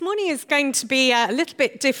morning is going to be a little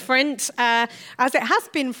bit different, as it has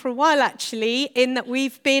been for a while actually, in that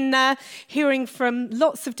we've been hearing from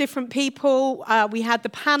lots of different people. We had the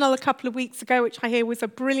panel a couple of weeks ago, which I hear was a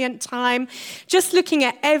brilliant time, just looking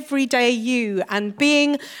at everyday you and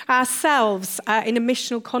being ourselves in a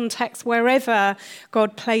missional context wherever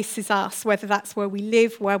God places us, whether that's where we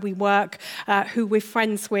live, where we work, who we're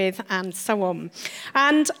friends with, and so on.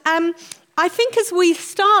 And I think as we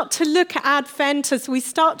start to look at Advent, as we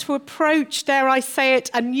start to approach, dare I say it,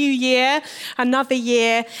 a new year, another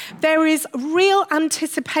year, there is real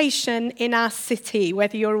anticipation in our city,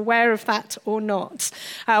 whether you're aware of that or not.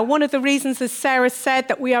 One of the reasons, as Sarah said,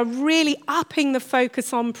 that we are really upping the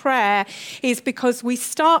focus on prayer is because we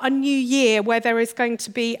start a new year where there is going to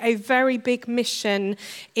be a very big mission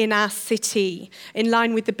in our city, in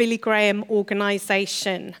line with the Billy Graham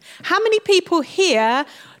organisation. How many people here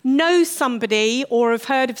know somebody or have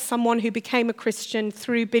heard of someone who became a Christian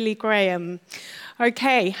through Billy Graham?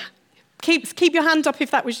 Okay, keep your hand up if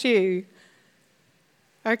that was you.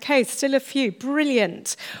 Okay, still a few.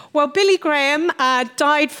 Brilliant. Well, Billy Graham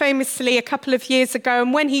died famously a couple of years ago,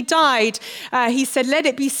 and when he died, he said, "Let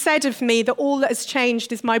it be said of me that all that has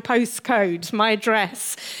changed is my postcode, my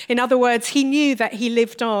address." In other words, he knew that he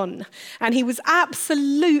lived on, and he was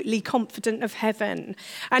absolutely confident of heaven.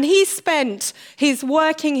 And he spent his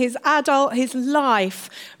life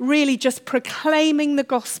really just proclaiming the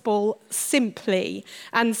gospel simply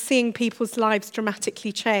and seeing people's lives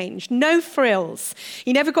dramatically change. No frills.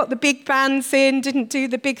 He never got the big bands in, didn't do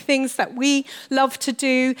the big things that we love to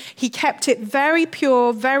do. He kept it very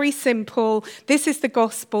pure, very simple. This is the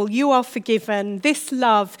gospel. You are forgiven. This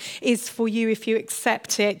love is for you if you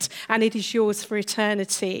accept it, and it is yours for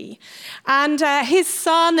eternity. And his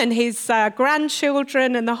son and his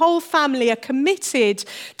grandchildren and the whole family are committed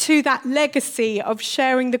to that legacy of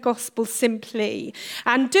sharing the gospel simply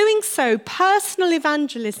and doing so personal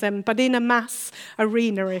evangelism, but in a mass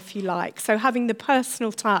arena, if you like. So having the personal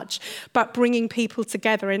touch, but bringing people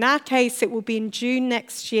together. In our case, it will be in June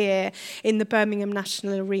next year in the Birmingham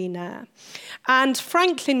National Arena. And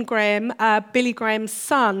Franklin Graham, Billy Graham's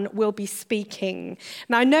son, will be speaking.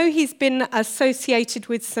 Now, I know he's been associated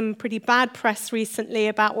with some pretty bad press recently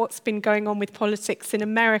about what's been going on with politics in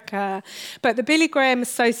America, but the Billy Graham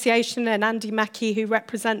Association and Andy Mackey, who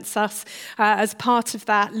represents us as part of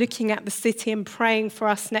that, looking at the city and praying for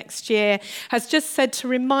us next year, has just said to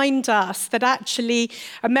remind us that actually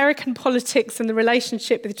American politics and the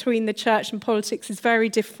relationship between the church and politics is very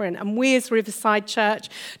different. And we as Riverside Church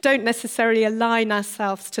don't necessarily align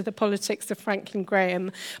ourselves to the politics of Franklin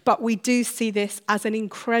Graham, but we do see this as an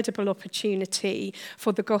incredible opportunity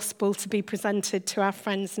for the gospel to be presented to our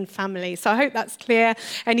friends and family. So I hope that's clear.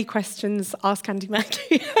 Any questions, ask Andy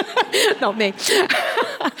Mackey. Not me.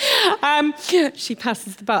 She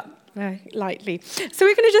passes the buck very lightly. So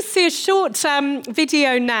we're going to just see a short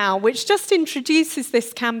video now, which just introduces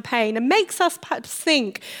this campaign and makes us perhaps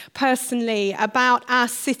think personally about our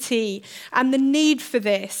city and the need for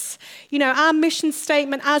this. You know, our mission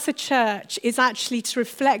statement as a church is actually to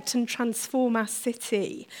reflect and transform our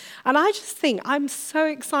city. And I just think I'm so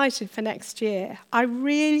excited for next year. I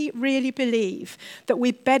really, really believe that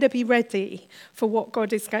we better be ready for what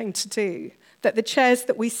God is going to do. That the chairs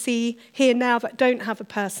that we see here now that don't have a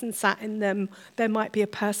person sat in them, there might be a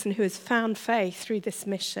person who has found faith through this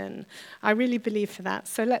mission. I really believe for that.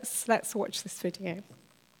 So let's watch this video.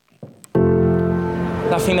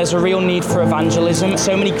 I think there's a real need for evangelism.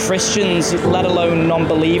 So many Christians, let alone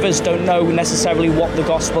non-believers, don't know necessarily what the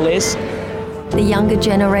gospel is. The younger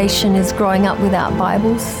generation is growing up without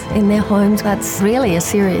Bibles in their homes. That's really a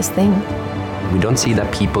serious thing. We don't see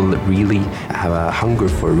that people really have a hunger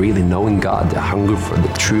for really knowing God, a hunger for the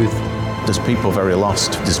truth. There's people very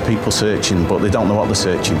lost. There's people searching, but they don't know what they're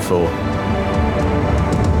searching for.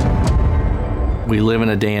 We live in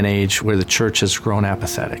a day and age where the church has grown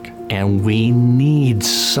apathetic, and we need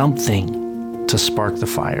something to spark the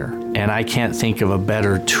fire. And I can't think of a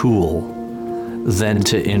better tool than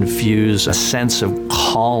to infuse a sense of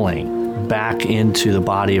calling back into the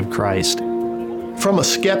body of Christ. From a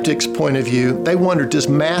skeptic's point of view, they wonder, does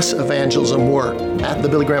mass evangelism work? At the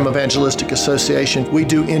Billy Graham Evangelistic Association, we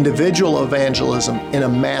do individual evangelism in a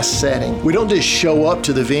mass setting. We don't just show up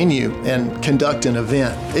to the venue and conduct an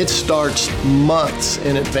event. It starts months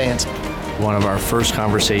in advance. One of our first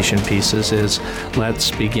conversation pieces is,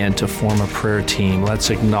 let's begin to form a prayer team.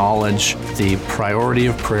 Let's acknowledge the priority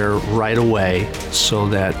of prayer right away so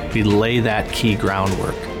that we lay that key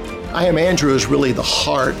groundwork. I Am Andrew is really the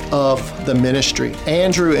heart of the ministry.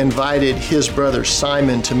 Andrew invited his brother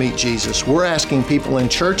Simon to meet Jesus. We're asking people in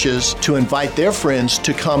churches to invite their friends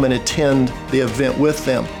to come and attend the event with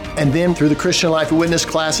them. And then through the Christian Life Witness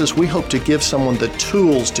classes, we hope to give someone the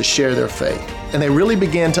tools to share their faith. And they really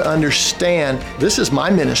begin to understand, this is my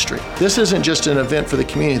ministry. This isn't just an event for the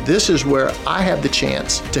community. This is where I have the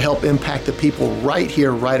chance to help impact the people right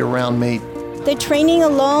here, right around me. The training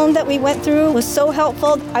alone that we went through was so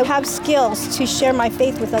helpful. I have skills to share my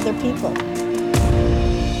faith with other people.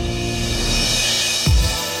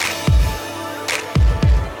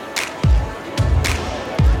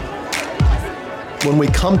 When we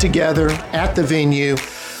come together at the venue,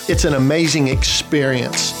 it's an amazing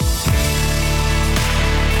experience.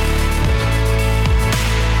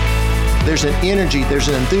 There's an energy, there's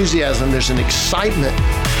an enthusiasm, there's an excitement.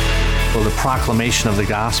 Well, the proclamation of the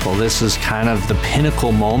gospel, this is kind of the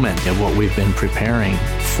pinnacle moment of what we've been preparing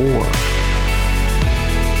for.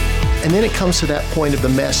 And then it comes to that point of the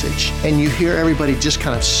message, and you hear everybody just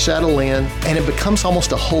kind of settle in, and it becomes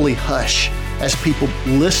almost a holy hush as people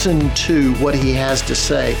listen to what he has to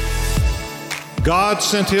say. God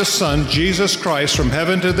sent his Son, Jesus Christ, from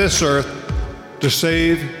heaven to this earth to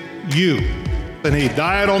save you. And he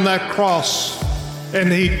died on that cross,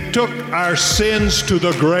 and he took our sins to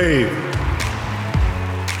the grave.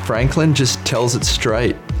 Franklin just tells it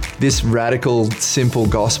straight. This radical, simple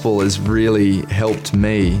gospel has really helped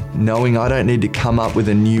me, knowing I don't need to come up with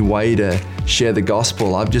a new way to share the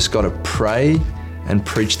gospel. I've just got to pray and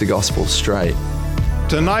preach the gospel straight.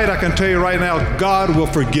 Tonight, I can tell you right now, God will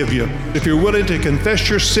forgive you if you're willing to confess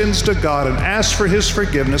your sins to God and ask for his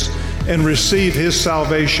forgiveness and receive his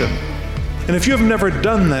salvation. And if you have never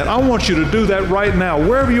done that, I want you to do that right now.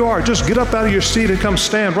 Wherever you are, just get up out of your seat and come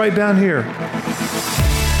stand right down here.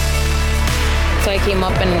 So I came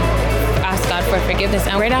up and asked God for forgiveness.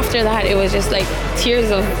 And right after that, it was just like tears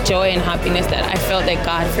of joy and happiness that I felt that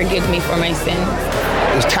God forgives me for my sins.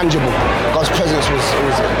 It was tangible. God's presence was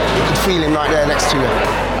you could feel him right there next to you.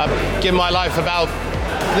 I've given my life about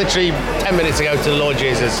literally 10 minutes ago to the Lord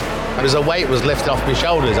Jesus. And as a weight was lifted off my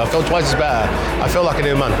shoulders, I feel twice as better. I feel like a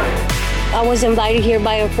new man. I was invited here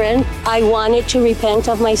by a friend. I wanted to repent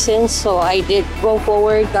of my sins, so I did go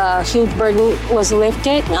forward. The huge burden was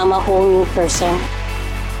lifted. I'm a whole new person.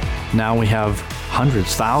 Now we have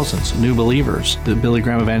hundreds, thousands of new believers. The Billy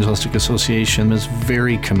Graham Evangelistic Association is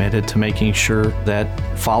very committed to making sure that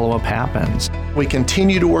follow-up happens. We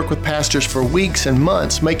continue to work with pastors for weeks and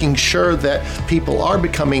months, making sure that people are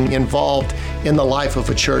becoming involved in the life of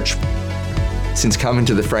a church. Since coming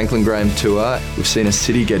to the Franklin Graham Tour, we've seen a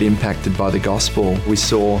city get impacted by the gospel. We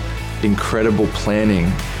saw incredible planning,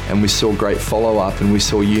 and we saw great follow-up, and we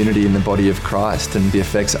saw unity in the body of Christ, and the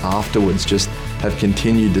effects afterwards just have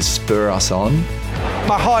continued to spur us on.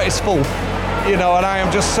 My heart is full, and I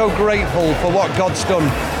am just so grateful for what God's done.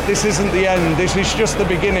 This isn't the end, this is just the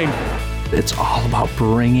beginning. It's all about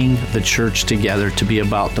bringing the church together to be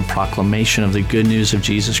about the proclamation of the good news of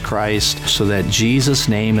Jesus Christ so that Jesus'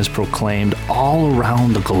 name is proclaimed all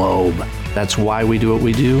around the globe. That's why we do what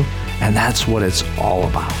we do, and that's what it's all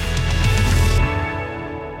about.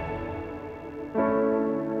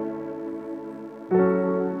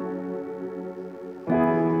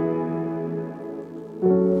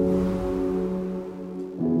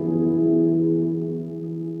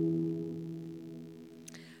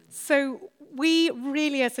 So we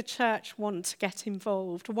really as a church want to get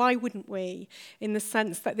involved. Why wouldn't we? In the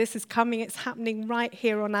sense that this is coming, it's happening right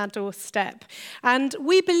here on our doorstep. And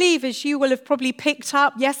we believe, as you will have probably picked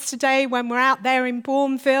up yesterday when we're out there in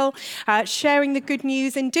Bourneville, sharing the good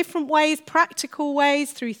news in different ways, practical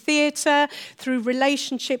ways, through theatre, through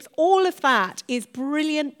relationships. All of that is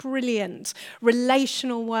brilliant, brilliant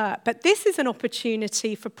relational work. But this is an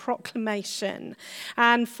opportunity for proclamation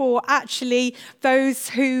and for actually those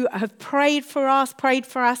who have prayed for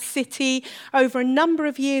our city over a number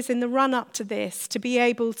of years in the run-up to this, to be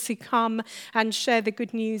able to come and share the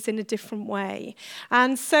good news in a different way.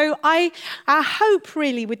 And so I hope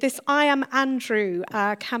really with this I Am Andrew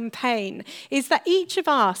campaign is that each of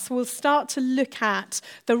us will start to look at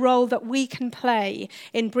the role that we can play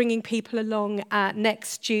in bringing people along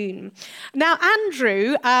next June. Now,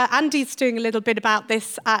 Andy's doing a little bit about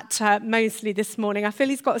this at Moseley this morning. I feel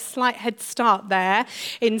he's got a slight head start there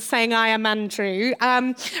in saying I am Andrew,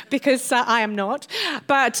 because I am not.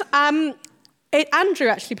 But Andrew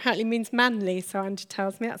actually apparently means manly, so Andy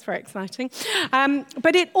tells me. That's very exciting.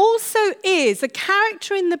 But it also is a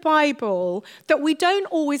character in the Bible that we don't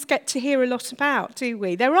always get to hear a lot about, do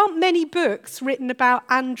we? There aren't many books written about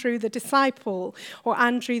Andrew the disciple or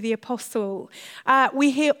Andrew the apostle.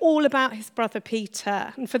 We hear all about his brother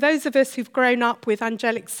Peter. And for those of us who've grown up with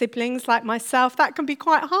angelic siblings like myself, that can be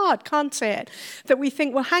quite hard, can't it? That we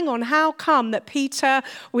think, well, hang on, how come that Peter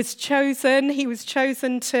was chosen? He was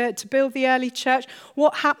chosen to build the early church.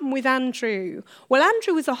 What happened with Andrew? Well,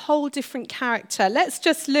 Andrew was a whole different character. Let's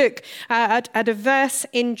just look at a verse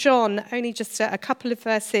in John, only just a couple of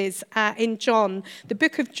verses in John, the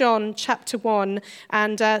book of John, chapter 1,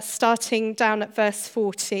 and starting down at verse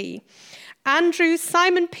 40. Andrew,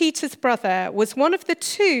 Simon Peter's brother, was one of the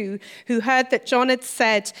two who heard that John had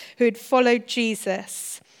said who had followed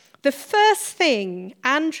Jesus. The first thing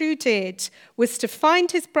Andrew did was to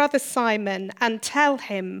find his brother Simon and tell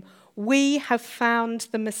him, "We have found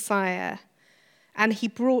the Messiah." And he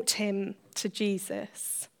brought him to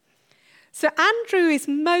Jesus. So Andrew is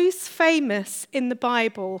most famous in the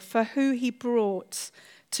Bible for who he brought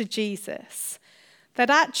to Jesus. That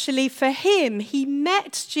actually for him, he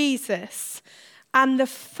met Jesus, and the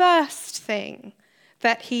first thing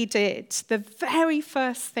that he did, the very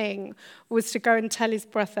first thing, was to go and tell his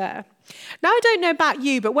brother. Now, I don't know about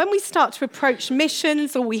you, but when we start to approach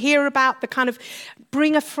missions or we hear about the kind of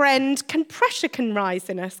bring a friend, pressure can rise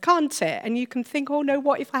in us, can't it? And you can think, oh no,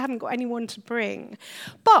 what if I haven't got anyone to bring?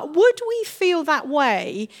 But would we feel that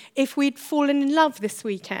way if we'd fallen in love this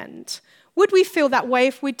weekend? Would we feel that way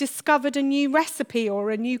if we'd discovered a new recipe or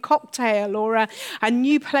a new cocktail or a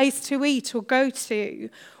new place to eat or go to?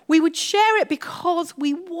 We would share it because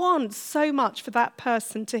we want so much for that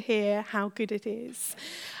person to hear how good it is.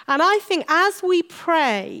 And I think as we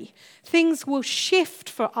pray, things will shift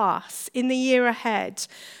for us in the year ahead,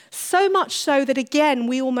 so much so that, again,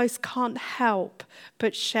 we almost can't help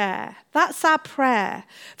but share. That's our prayer,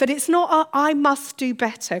 that it's not I must do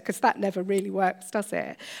better, because that never really works, does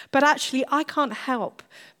it? But actually, I can't help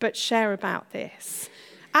but share about this.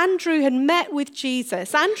 Andrew had met with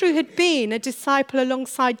Jesus. Andrew had been a disciple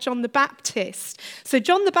alongside John the Baptist. So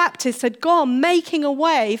John the Baptist had gone making a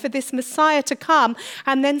way for this Messiah to come,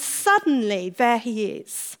 and then suddenly there he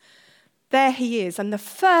is. There he is. And the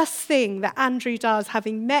first thing that Andrew does,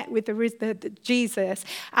 having met with the Jesus,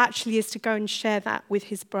 actually is to go and share that with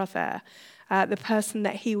his brother, the person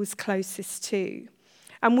that he was closest to.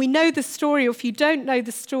 And we know the story, or if you don't know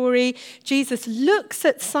the story, Jesus looks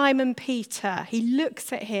at Simon Peter. He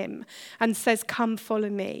looks at him and says, "Come,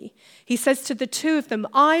 follow me." He says to the two of them,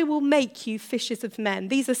 "I will make you fishers of men."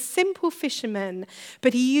 These are simple fishermen,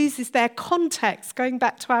 but he uses their context, going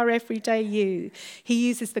back to our everyday you. He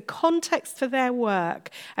uses the context for their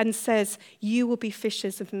work and says, "You will be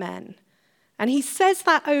fishers of men." And he says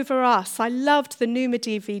that over us. I loved the Numa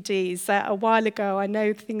DVDs a while ago. I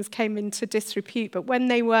know things came into disrepute, but when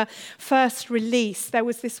they were first released, there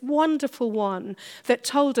was this wonderful one that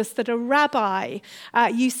told us that a rabbi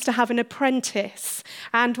used to have an apprentice.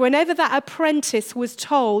 And whenever that apprentice was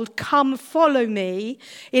told, "Come, follow me,"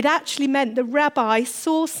 it actually meant the rabbi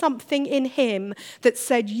saw something in him that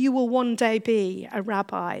said, "You will one day be a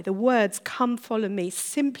rabbi." The words, "Come, follow me,"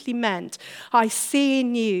 simply meant, I see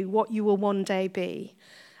in you what you will one day be.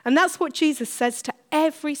 And that's what Jesus says to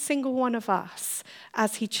every single one of us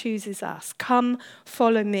as he chooses us. Come,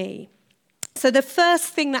 follow me. So the first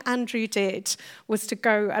thing that Andrew did was to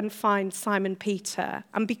go and find Simon Peter.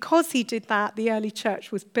 And because he did that, the early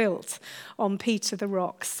church was built on Peter the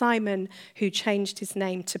rock, Simon who changed his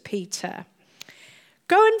name to Peter.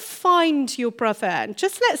 Go and find your brother. And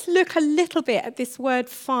just let's look a little bit at this word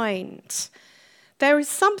find. There is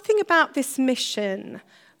something about this mission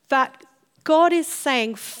that God is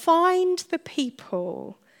saying, find the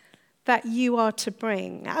people that you are to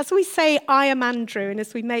bring. As we say, I am Andrew, and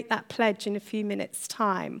as we make that pledge in a few minutes'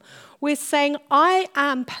 time, we're saying, I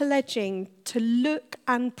am pledging to look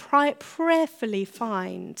and prayerfully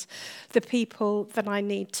find the people that I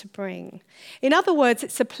need to bring. In other words,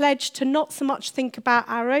 it's a pledge to not so much think about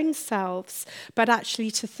our own selves, but actually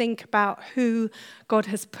to think about who God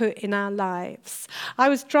has put in our lives. I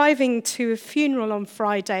was driving to a funeral on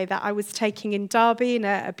Friday that I was taking in Derby, in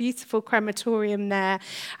a beautiful crematorium there,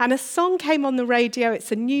 and a song came on the radio.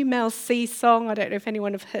 It's a new Mel C song. I don't know if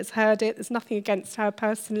anyone has heard it. There's nothing against her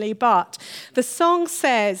personally, but the song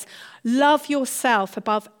says, "Love yourself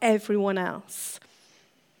above everyone else."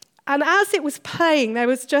 And as it was playing, there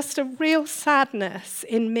was just a real sadness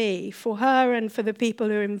in me for her and for the people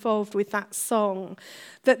who are involved with that song,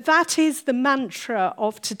 that is the mantra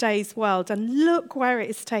of today's world. And look where it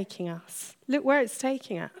is taking us. Look where it's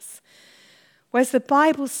taking us. Whereas the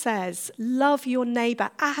Bible says, love your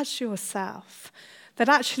neighbor as yourself. That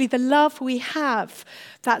actually the love we have,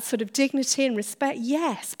 that sort of dignity and respect,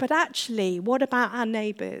 yes, but actually, what about our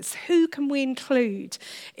neighbors? Who can we include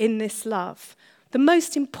in this love? The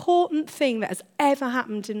most important thing that has ever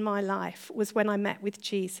happened in my life was when I met with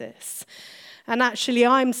Jesus. And actually,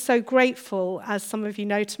 I'm so grateful, as some of you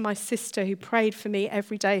know, to my sister who prayed for me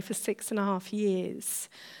every day for 6.5 years.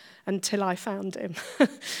 until I found him,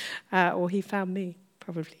 or he found me.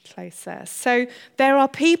 Probably closer. So there are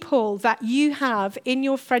people that you have in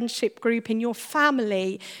your friendship group, in your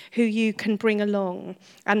family, who you can bring along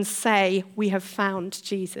and say, we have found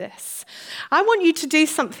Jesus. I want you to do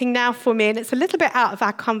something now for me, and it's a little bit out of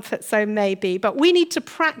our comfort zone maybe, but we need to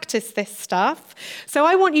practice this stuff. So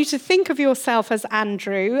I want you to think of yourself as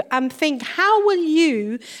Andrew and think, how will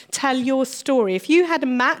you tell your story? If you had a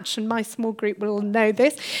match, and my small group will all know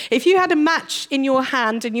this, if you had a match in your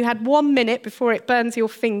hand and you had 1 minute before it burns your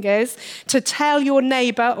fingers to tell your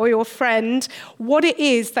neighbor or your friend what it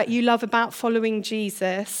is that you love about following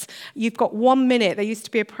Jesus, you've got 1 minute. There used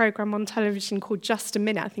to be a program on television called Just a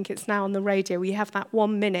Minute. I think it's now on the radio. We have that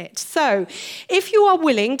 1 minute. So if you are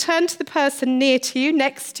willing, turn to the person near to you,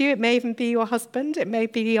 next to you. It may even be your husband. It may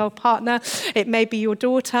be your partner. It may be your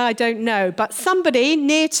daughter. I don't know. But somebody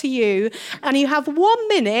near to you, and you have 1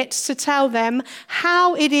 minute to tell them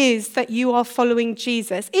how it is that you are following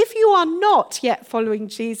Jesus. If you are not yet following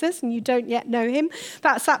Jesus and you don't yet know him,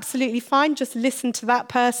 that's absolutely fine. Just listen to that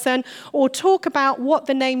person or talk about what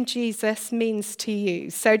the name Jesus means to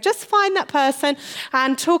you. So just find that person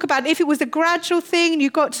and talk about it. If it was a gradual thing and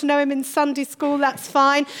you got to know him in Sunday school, that's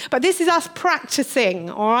fine. But this is us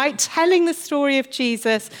practicing, all right? Telling the story of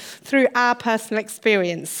Jesus through our personal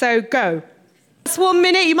experience. So go. It's 1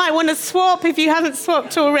 minute. You might want to swap if you haven't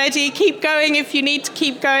swapped already. Keep going if you need to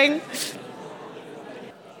keep going.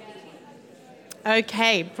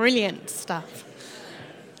 Okay, brilliant stuff.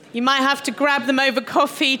 You might have to grab them over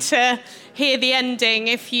coffee to hear the ending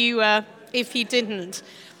if you didn't.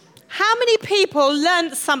 How many people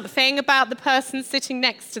learnt something about the person sitting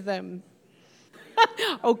next to them?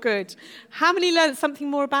 Oh, good. How many learnt something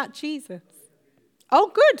more about Jesus?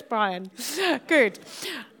 Oh, good, Brian. Good.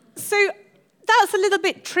 So that's a little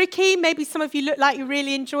bit tricky. Maybe some of you look like you're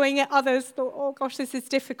really enjoying it. Others thought, oh gosh, this is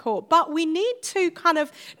difficult. But we need to kind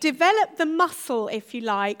of develop the muscle, if you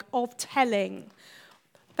like, of telling.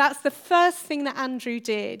 That's the first thing that Andrew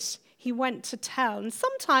did. He went to tell. And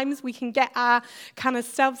sometimes we can get our kind of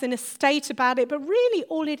selves in a state about it, but really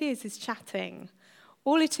all it is chatting.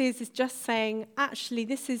 All it is just saying, actually,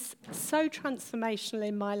 this is so transformational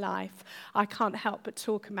in my life, I can't help but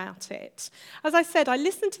talk about it. As I said, I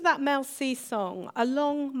listened to that Mel C song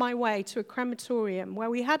along my way to a crematorium where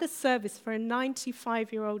we had a service for a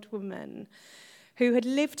 95-year-old woman who had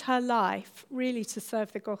lived her life really to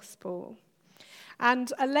serve the gospel.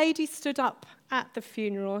 And a lady stood up at the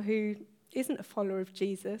funeral who isn't a follower of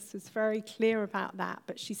Jesus, was very clear about that,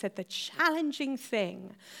 but she said the challenging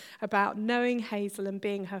thing about knowing Hazel and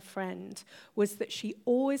being her friend was that she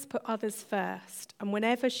always put others first, and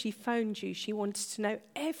whenever she phoned you, she wanted to know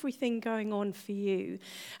everything going on for you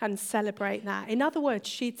and celebrate that. In other words,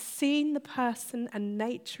 she'd seen the person and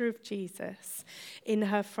nature of Jesus in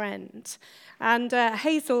her friend. And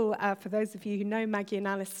Hazel, for those of you who know Maggie and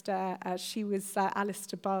Alistair, she was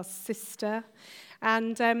Alistair Barr's sister.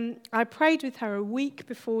 And I prayed with her a week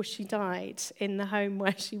before she died in the home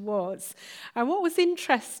where she was. And what was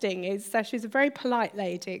interesting is that she was a very polite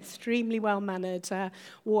lady, extremely well-mannered,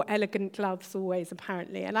 wore elegant gloves always,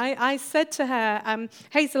 apparently. And I said to her,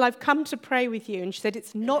 Hazel, I've come to pray with you. And she said,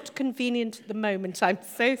 it's not convenient at the moment. I'm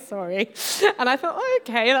so sorry. And I thought, oh,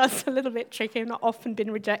 okay, that's a little bit tricky. I've not often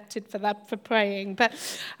been rejected for that, for praying. But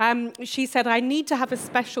she said, I need to have a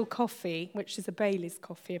special coffee, which is a Bailey's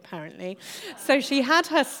coffee, apparently. So she had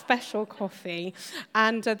her special coffee,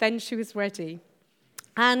 and then she was ready.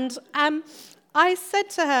 And I said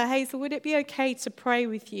to her, Hazel, would it be okay to pray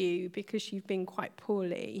with you because you've been quite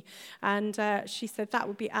poorly? And she said, that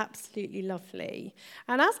would be absolutely lovely.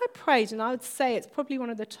 And as I prayed, and I would say it's probably one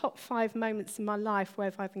of the top 5 moments in my life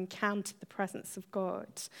where I've encountered the presence of God.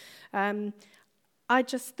 The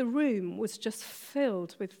room was just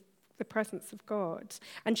filled with the presence of God.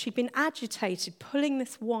 And she'd been agitated, pulling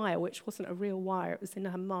this wire, which wasn't a real wire, it was in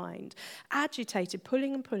her mind. Agitated,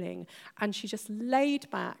 pulling and pulling. And she just laid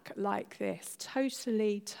back like this,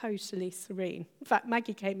 totally, totally serene. In fact,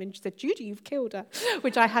 Maggie came in and she said, Judy, you've killed her,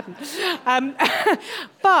 which I hadn't.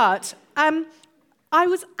 But I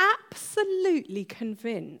was absolutely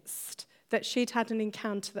convinced that she'd had an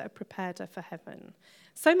encounter that had prepared her for heaven.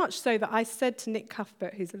 So much so that I said to Nick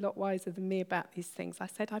Cuthbert, who's a lot wiser than me about these things, I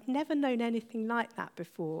said, I've never known anything like that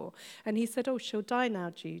before. And he said, oh, she'll die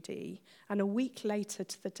now, Judy. And a week later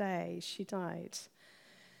to the day, she died.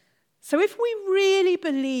 So if we really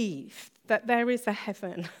believe that there is a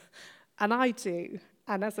heaven, and I do,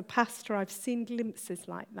 and as a pastor I've seen glimpses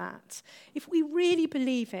like that, if we really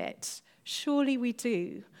believe it, surely we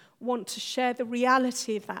do, want to share the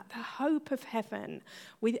reality of that, the hope of heaven,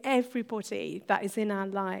 with everybody that is in our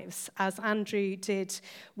lives, as Andrew did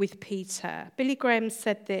with Peter. Billy Graham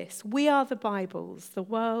said this: "We are the Bibles the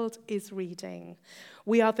world is reading.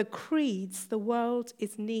 We are the creeds the world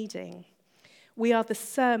is needing. We are the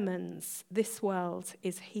sermons this world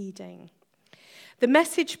is heeding." The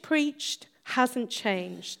message preached hasn't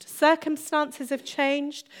changed. Circumstances have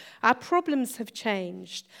changed, our problems have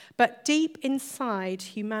changed, but deep inside,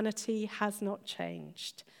 humanity has not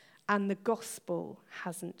changed, and the gospel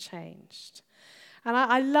hasn't changed. And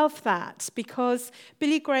I love that, because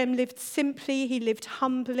Billy Graham lived simply, he lived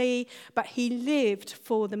humbly, but he lived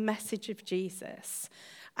for the message of Jesus.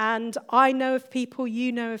 And I know of people,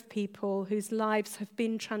 you know of people whose lives have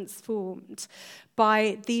been transformed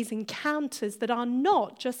by these encounters that are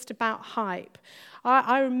not just about hype.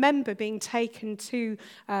 I remember being taken to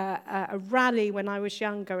a rally when I was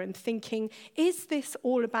younger and thinking, is this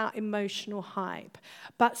all about emotional hype?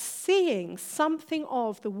 But seeing something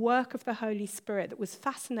of the work of the Holy Spirit that was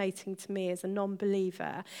fascinating to me as a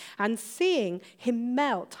non-believer, and seeing him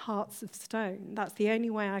melt hearts of stone, that's the only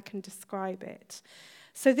way I can describe it.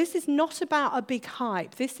 So this is not about a big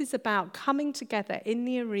hype. This is about coming together in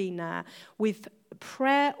the arena with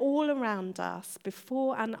prayer all around us,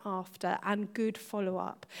 before and after, and good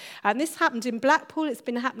follow-up. And this happened in Blackpool. It's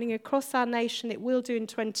been happening across our nation. It will do in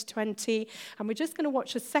 2020. And we're just going to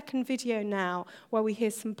watch a second video now where we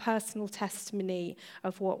hear some personal testimony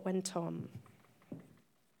of what went on.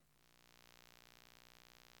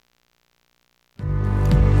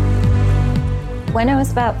 When I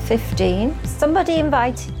was about 15, somebody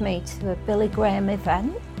invited me to a Billy Graham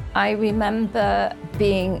event. I remember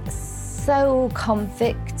being so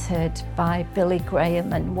convicted by Billy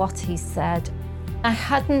Graham and what he said. I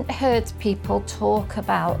hadn't heard people talk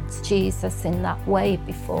about Jesus in that way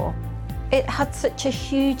before. It had such a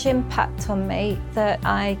huge impact on me that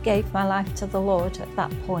I gave my life to the Lord at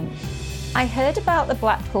that point. I heard about the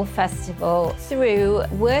Blackpool Festival through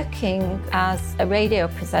working as a radio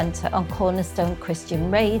presenter on Cornerstone Christian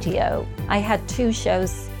Radio. I had 2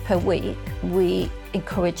 shows per week. We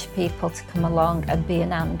encouraged people to come along and be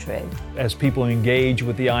an Andrew. As people engage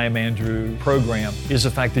with the I Am Andrew program, is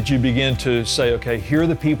the fact that you begin to say, okay, here are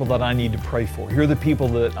the people that I need to pray for. Here are the people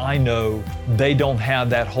that I know they don't have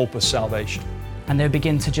that hope of salvation. And they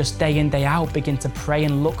begin to just day in, day out, begin to pray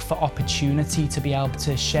and look for opportunity to be able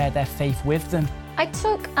to share their faith with them. I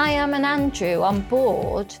took I Am an Andrew on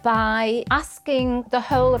board by asking the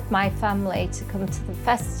whole of my family to come to the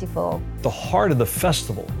festival. The heart of the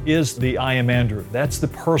festival is the I Am Andrew. That's the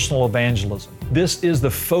personal evangelism. This is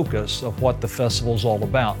the focus of what the festival is all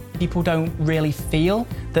about. People don't really feel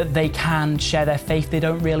that they can share their faith. They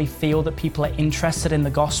don't really feel that people are interested in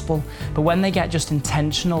the gospel. But when they get just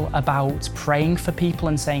intentional about praying for people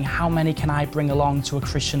and saying, how many can I bring along to a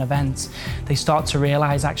Christian event? They start to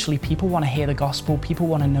realize actually people want to hear the gospel, people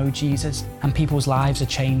want to know Jesus, and people's lives are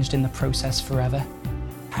changed in the process forever.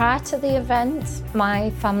 Prior to the event,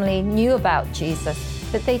 my family knew about Jesus,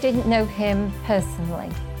 but they didn't know him personally.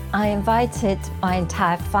 I invited my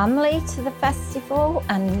entire family to the festival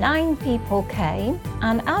and 9 people came,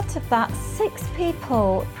 and out of that 6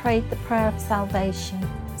 people prayed the prayer of salvation.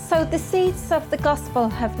 So the seeds of the gospel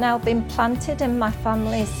have now been planted in my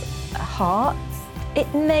family's hearts.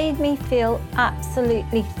 It made me feel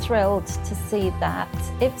absolutely thrilled to see that.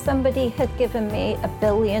 If somebody had given me £1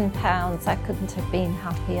 billion, I couldn't have been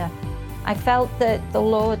happier. I felt that the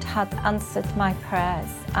Lord had answered my prayers.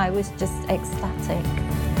 I was just ecstatic.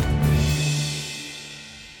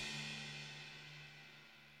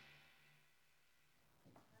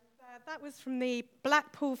 That was from the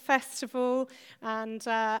Blackpool Festival, and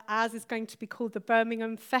ours is going to be called the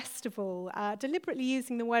Birmingham Festival, deliberately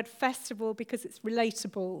using the word festival because it's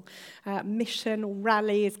relatable. Mission or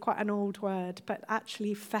rally is quite an old word, but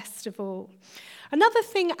actually festival. Another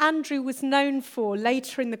thing Andrew was known for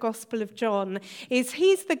later in the Gospel of John is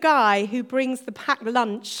he's the guy who brings the packed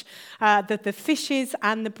lunch, the fishes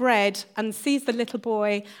and the bread, and sees the little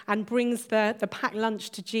boy and brings the packed lunch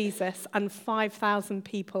to Jesus, and 5,000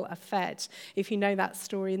 people are fed, if you know that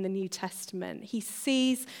story in the New Testament. He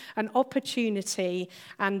sees an opportunity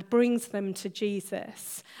and brings them to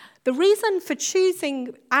Jesus. The reason for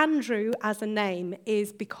choosing Andrew as a name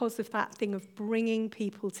is because of that thing of bringing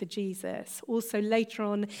people to Jesus. Also, later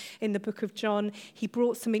on in the book of John, he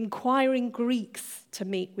brought some inquiring Greeks to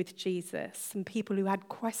meet with Jesus, some people who had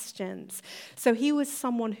questions. So he was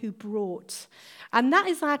someone who brought. And that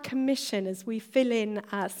is our commission as we fill in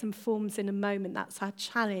some forms in a moment. That's our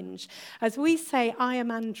challenge. As we say, I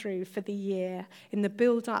am Andrew for the year, in the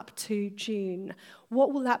build-up to June,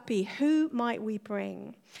 what will that be? Who might we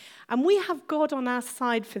bring? And we have God on our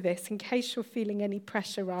side for this, in case you're feeling any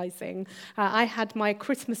pressure rising. I had my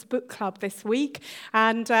Christmas book club this week,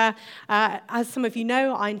 and as some of you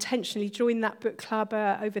know, I intentionally joined that book club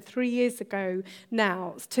over 3 years ago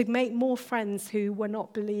now to make more friends who were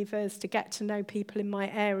not believers, to get to know people in my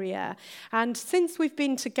area. And since we've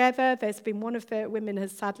been together, there's been one of the women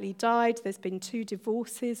has sadly died, there's been 2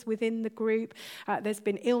 divorces within the group, there's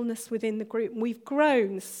been illness within the group, and we've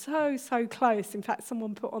grown so close. In fact,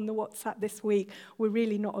 someone put on the WhatsApp this week, we're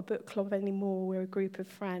really not a book club anymore, we're a group of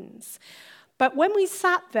friends. But when we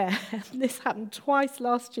sat there, this happened twice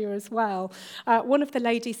last year as well, one of the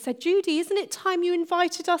ladies said, Judy, isn't it time you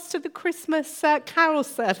invited us to the Christmas carol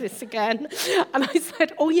service again? And I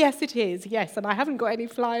said, oh, yes, it is, yes. And I haven't got any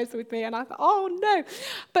flyers with me. And I thought, oh, no.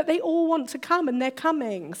 But they all want to come, and they're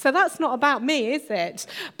coming. So that's not about me, is it?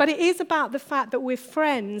 But it is about the fact that we're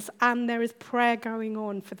friends and there is prayer going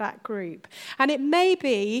on for that group. And it may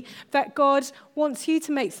be that God wants you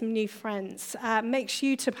to make some new friends, makes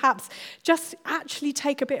you to perhaps just actually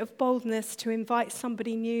take a bit of boldness to invite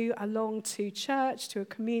somebody new along to church, to a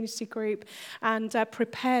community group, and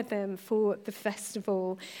prepare them for the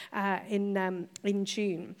festival in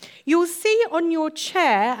June. You'll see on your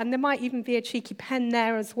chair, and there might even be a cheeky pen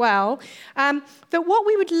there as well, that what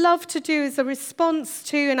we would love to do as a response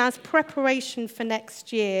to and as preparation for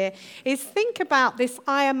next year is think about this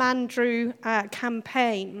I Am Andrew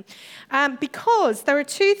campaign. Because there are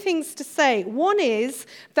 2 things to say. One is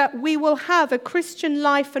that we will have a Christian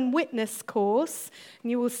Life and Witness course, and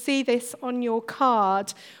you will see this on your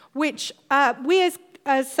card, which we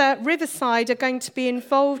as Riverside are going to be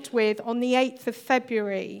involved with on the 8th of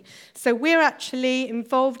February. So we're actually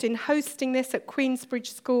involved in hosting this at Queensbridge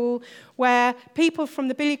School, where people from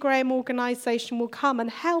the Billy Graham organisation will come and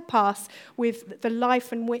help us with the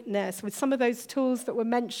Life and Witness, with some of those tools that were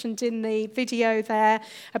mentioned in the video there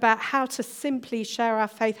about how to simply share our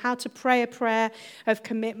faith, how to pray a prayer of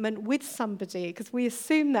commitment with somebody, because we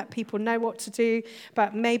assume that people know what to do,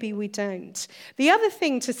 but maybe we don't. The other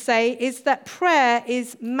thing to say is that prayer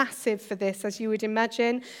is massive for this, as you would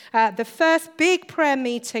imagine. The first big prayer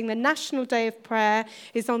meeting, the National Day of Prayer,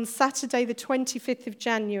 is on Saturday the 25th of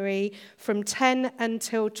January from 10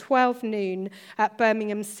 until 12 noon at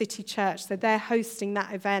Birmingham City Church. So they're hosting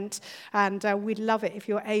that event, and we'd love it if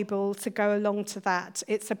you're able to go along to that.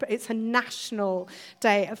 It's a national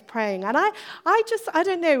day of praying. And I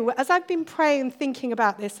don't know, as I've been praying and thinking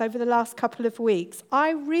about this over the last couple of weeks,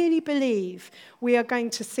 I really believe we are going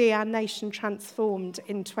to see our nation transformed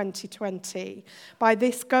in 2020 by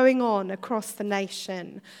this going on across the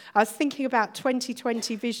nation. I was thinking about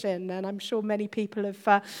 2020 vision, and I'm sure many people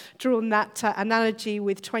have drawn that analogy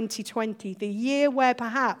with 2020, the year where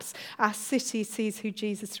perhaps our city sees who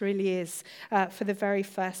Jesus really is for the very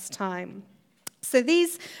first time. So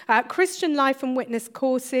these Christian Life and Witness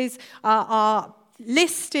courses are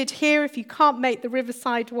listed here. If you can't make the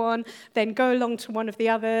Riverside one, then go along to one of the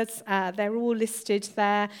others. They're all listed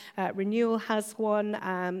there. Renewal has one,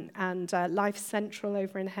 and Life Central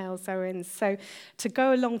over in Hales Owen. So to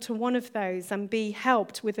go along to one of those and be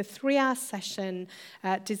helped with a 3-hour session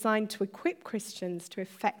designed to equip Christians to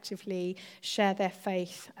effectively share their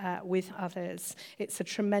faith with others. It's a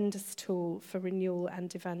tremendous tool for renewal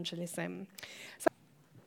and evangelism. So